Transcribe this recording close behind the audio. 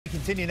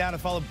Continue now to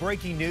follow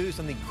breaking news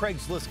on the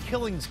Craigslist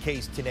killings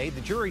case today.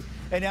 The jury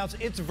announced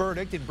its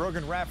verdict in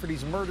Brogan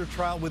Rafferty's murder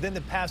trial within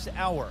the past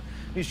hour.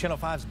 News Channel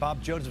 5's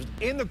Bob Jones was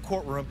in the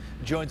courtroom,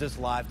 joins us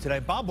live today.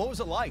 Bob, what was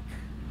it like?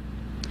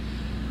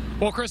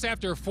 Well, Chris,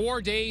 after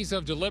 4 days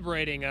of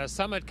deliberating, a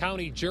Summit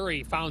County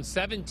jury found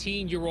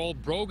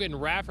 17-year-old Brogan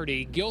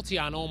Rafferty guilty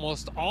on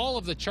almost all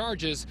of the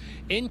charges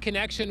in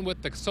connection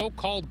with the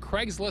so-called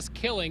Craigslist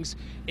killings,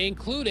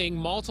 including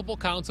multiple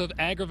counts of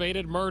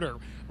aggravated murder.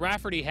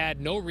 Rafferty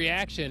had no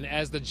reaction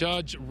as the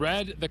judge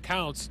read the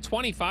counts,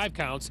 25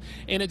 counts.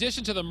 In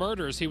addition to the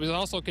murders, he was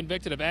also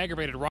convicted of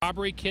aggravated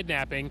robbery,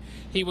 kidnapping.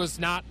 He was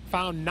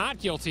found not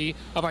guilty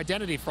of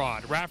identity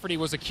fraud. Rafferty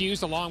was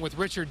accused, along with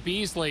Richard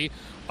Beasley,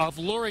 of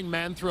luring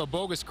men through a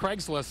bogus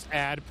Craigslist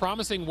ad,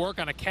 promising work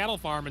on a cattle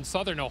farm in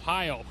southern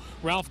Ohio.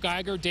 Ralph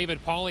Geiger,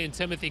 David Pauly, and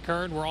Timothy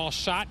Kern were all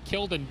shot,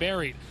 killed, and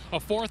buried. A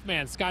fourth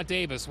man, Scott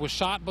Davis, was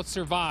shot but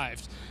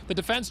survived. The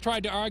defense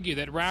tried to argue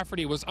that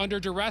Rafferty was under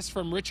duress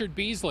from Richard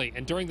Beasley,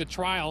 and during the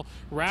trial,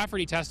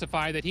 Rafferty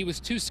testified that he was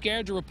too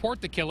scared to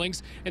report the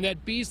killings and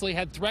that Beasley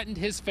had threatened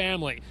his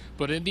family.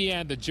 But in the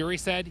end, the jury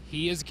said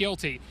he is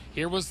guilty.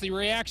 Here was the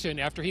reaction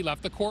after he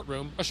left the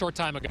courtroom a short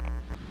time ago.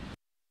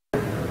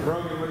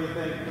 Brogan, what do you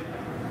think?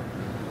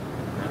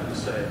 Nothing to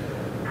say.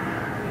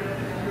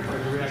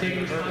 Are you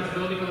taking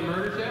responsibility for the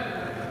murders yet?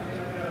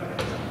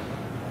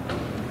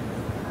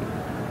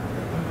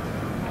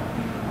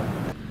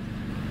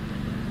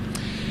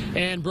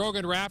 And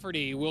Brogan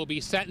Rafferty will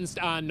be sentenced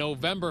on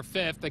November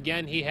 5th.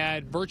 Again, he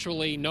had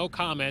virtually no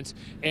comments,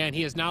 and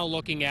he is now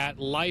looking at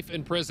life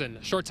in prison.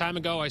 A short time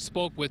ago, I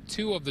spoke with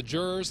two of the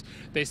jurors.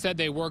 They said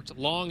they worked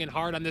long and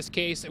hard on this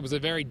case. It was a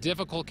very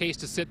difficult case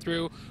to sit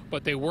through,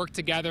 but they worked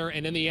together,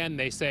 and in the end,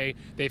 they say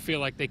they feel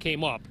like they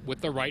came up with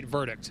the right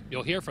verdict.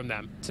 You'll hear from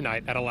them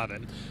tonight at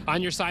 11.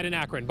 On your side in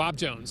Akron, Bob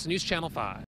Jones, News Channel 5.